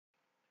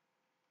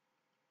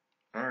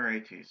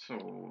Alrighty,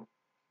 so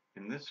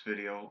in this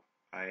video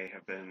I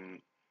have been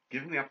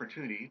given the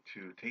opportunity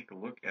to take a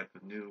look at the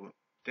new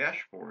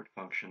dashboard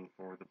function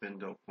for the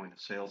Bindo point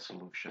of sale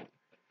solution.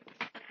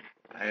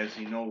 As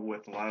you know,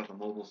 with a lot of the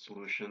mobile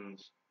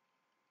solutions,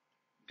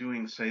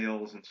 doing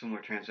sales and similar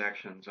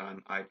transactions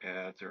on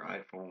iPads or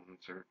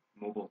iPhones or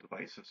mobile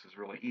devices is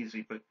really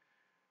easy, but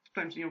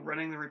sometimes,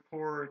 running the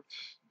reports,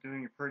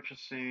 doing your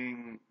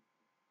purchasing,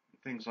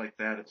 things like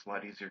that, it's a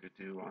lot easier to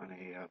do on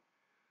a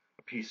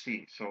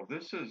PC. So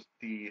this is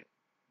they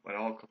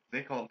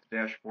call it the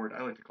dashboard.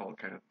 I like to call it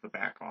kind of the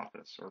back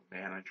office or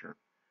manager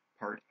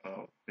part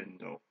of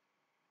Bindo.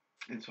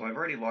 And so I've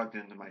already logged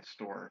into my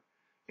store,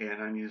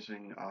 and I'm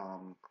using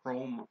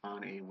Chrome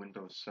on a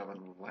Windows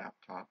 7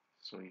 laptop,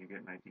 so you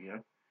get an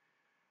idea.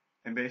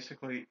 And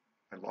basically,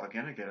 I log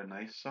in, I get a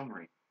nice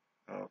summary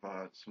of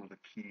some of the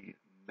key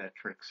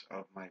metrics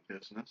of my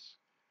business.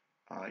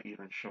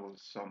 Even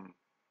shows some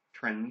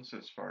trends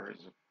as far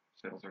as if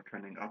sales are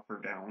trending up or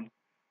down.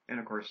 And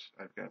of course,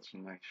 I've got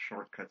some nice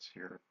shortcuts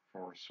here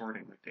for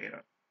sorting the data.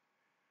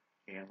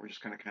 And we're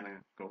just going to kind of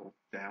go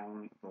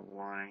down the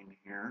line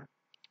here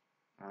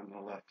on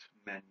the left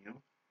menu.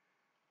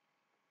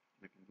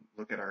 We can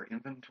look at our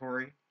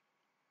inventory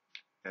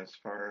as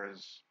far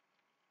as,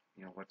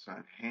 what's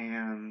on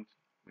hand.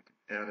 We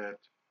can edit,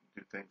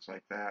 do things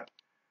like that.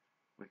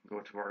 We can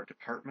go to our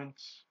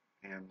departments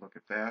and look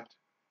at that.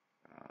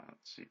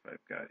 Let's see if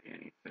I've got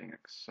anything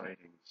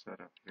exciting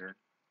set up here.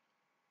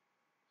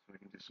 So we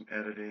can do some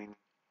editing.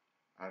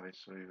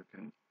 Obviously, we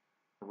can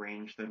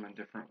arrange them in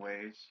different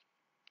ways.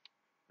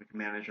 We can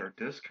manage our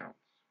discounts.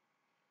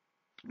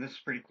 And this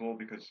is pretty cool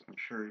because I'm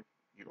sure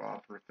you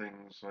offer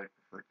things like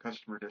preferred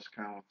customer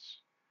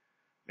discounts.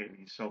 Maybe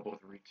you sell both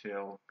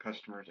retail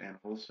customers and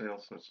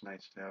wholesale, so it's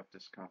nice to have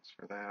discounts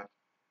for that.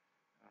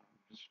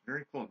 Just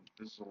very cool.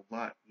 This is a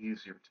lot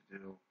easier to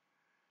do,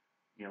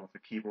 with a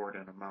keyboard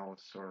and a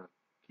mouse, or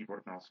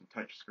keyboard, mouse, and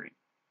touch screen.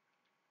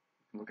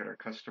 We can look at our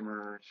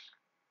customers,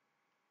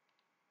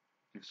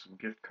 do some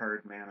gift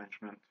card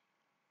management,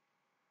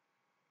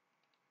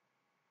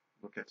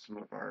 look at some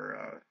of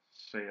our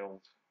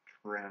sales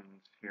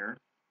trends here,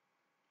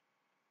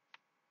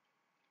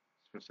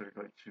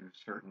 specifically to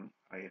certain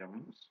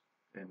items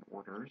and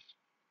orders.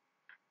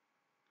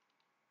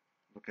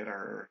 Look at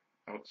our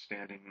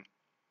outstanding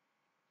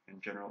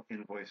and general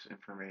invoice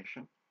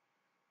information.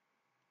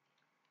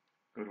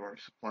 Go to our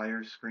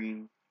supplier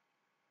screen.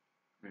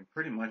 I mean,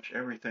 pretty much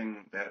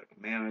everything that a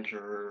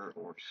manager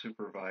or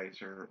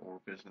supervisor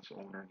or business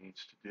owner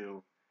needs to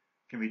do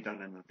can be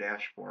done in the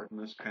dashboard, and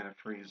this kind of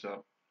frees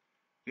up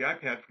the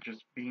iPad for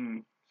just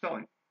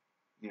selling,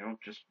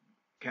 just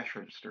cash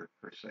register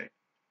per se. You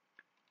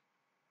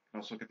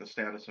can also look at the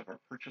status of our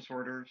purchase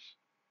orders,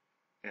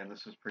 and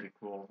this is pretty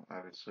cool.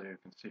 Obviously, you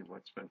can see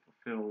what's been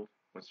fulfilled,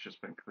 what's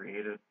just been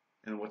created,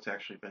 and what's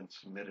actually been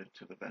submitted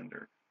to the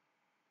vendor.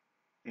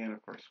 And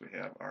of course, we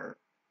have our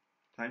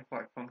time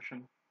clock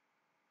function.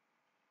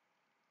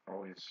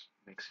 Always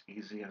makes it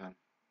easy on the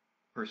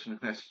person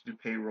who has to do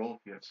payroll if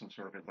you have some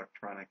sort of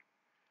electronic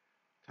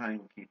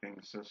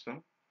timekeeping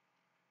system.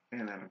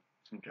 And then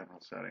some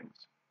general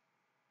settings.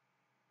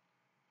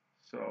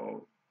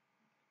 So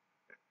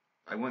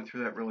I went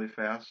through that really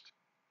fast,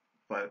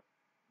 but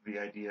the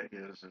idea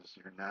is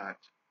you're not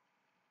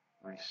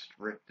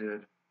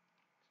restricted to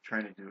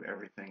trying to do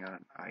everything on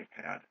an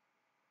iPad.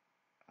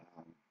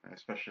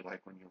 Especially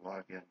like when you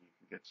log in, you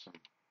can get some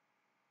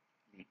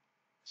neat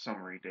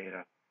summary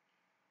data,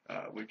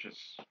 which is,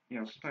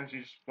 sometimes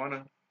you just want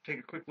to take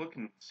a quick look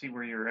and see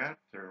where you're at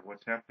or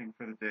what's happening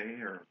for the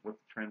day or what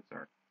the trends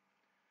are.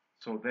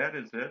 So that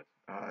is it.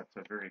 It's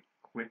a very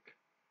quick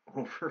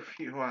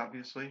overview,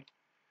 obviously.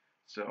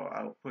 So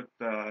I'll put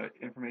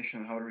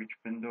information on how to reach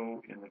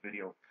Bindo in the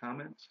video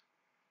comments.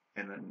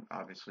 And then,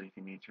 obviously, if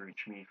you need to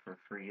reach me for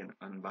free and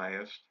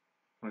unbiased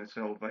point of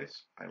sale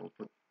advice, I will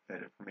put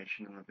that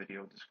information in the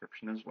video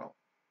description as well.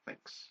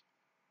 Thanks.